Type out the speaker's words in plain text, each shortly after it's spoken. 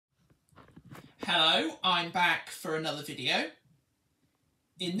Hello, I'm back for another video.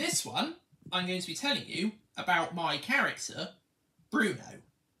 In this one, I'm going to be telling you about my character, Bruno.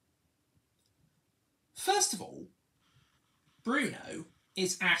 First of all, Bruno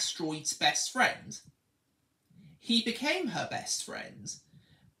is Asteroid's best friend. He became her best friend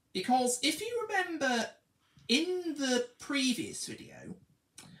because if you remember in the previous video,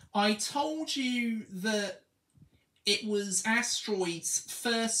 I told you that it was Asteroid's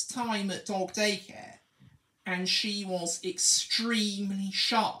first time at dog daycare and she was extremely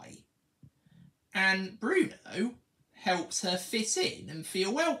shy. And Bruno helped her fit in and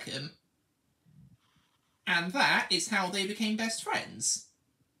feel welcome. And that is how they became best friends.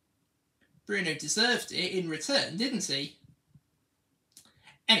 Bruno deserved it in return, didn't he?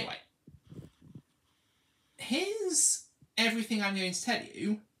 Anyway, here's everything I'm going to tell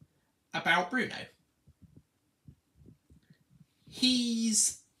you about Bruno.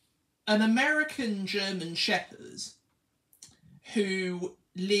 He's an American German Shepherd who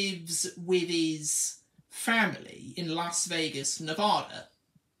lives with his family in Las Vegas, Nevada.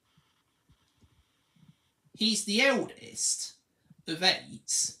 He's the eldest of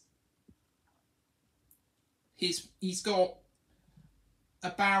 8. He's got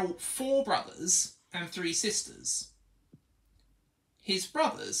about 4 brothers and 3 sisters. His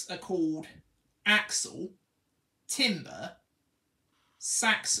brothers are called Axel, Timber,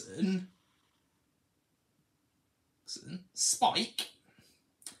 Saxon, Spike,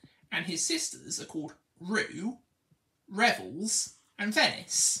 and his sisters are called Rue, Revels, and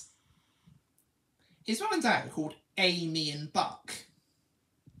Venice. His mum and dad are called Amy and Buck.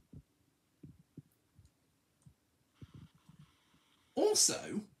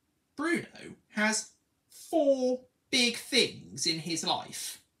 Also, Bruno has 4 big things in his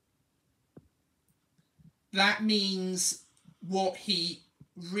life. That means what he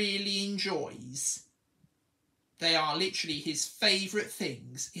really enjoys. They are literally his favourite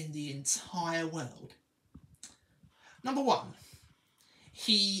things in the entire world. Number 1,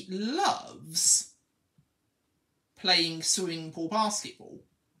 he loves playing swimming pool basketball.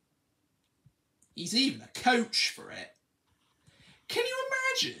 He's even a coach for it. Can you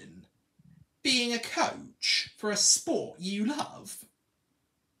imagine being a coach for a sport you love?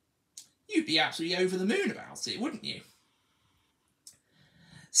 You'd be absolutely over the moon about it, wouldn't you?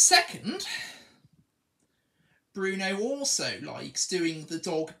 Second, Bruno also likes doing the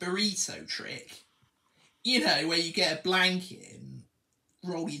dog burrito trick. You know, where you get a blanket and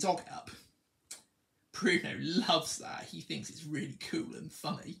roll your dog up. Bruno loves that. He thinks it's really cool and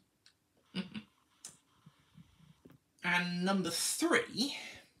funny. And number 3,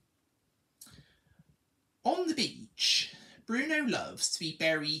 on the beach, Bruno loves to be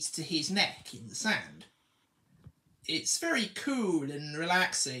buried to his neck in the sand. It's very cool and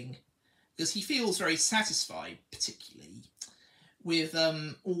relaxing because he feels very satisfied, particularly with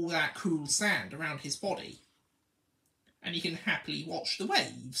all that cool sand around his body. And he can happily watch the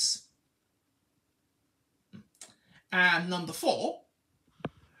waves. And number 4,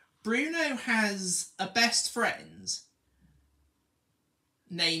 Bruno has a best friend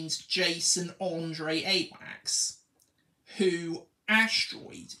named Jason Andre Awax, who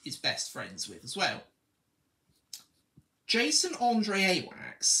Asteroid is best friends with as well. Jason Andre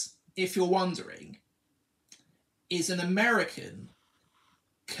Awax, if you're wondering, is an American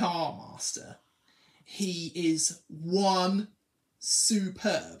car master. He is one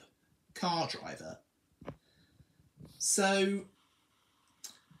superb car driver. So,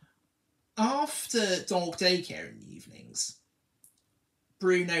 after dog daycare in the evenings,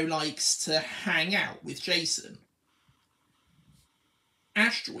 Bruno likes to hang out with Jason.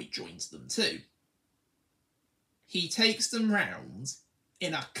 Asteroid joins them too. He takes them round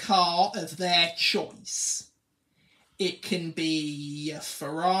in a car of their choice. It can be a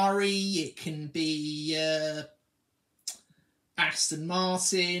Ferrari, it can be Aston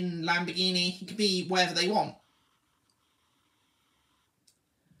Martin, Lamborghini, it can be whatever they want.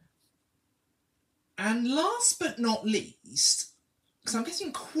 And last but not least, because I'm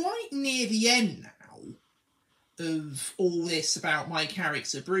getting quite near the end now of all this about my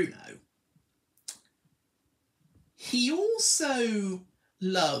character Bruno, he also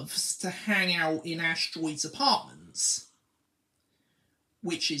loves to hang out in Asteroid's apartments,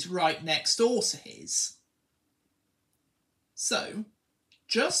 which is right next door to his. So,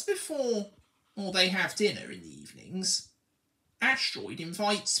 just before they have dinner in the evenings, Asteroid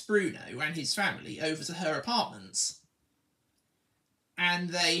invites Bruno and his family over to her apartments. And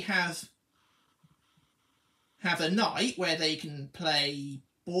they have a night where they can play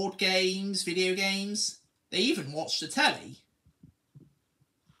board games, video games. They even watch the telly.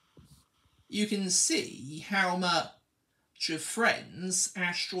 you can see how much of friends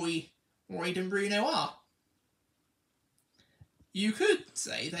Asteroid and Bruno are. You could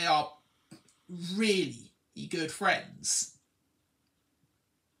say they are really good friends.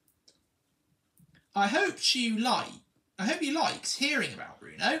 I hope you liked hearing about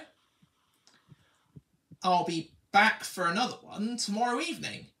Bruno. I'll be back for another one tomorrow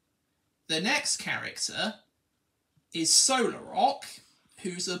evening. The next character is Solar Rock,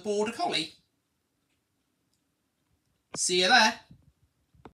 who's a border collie. See you there.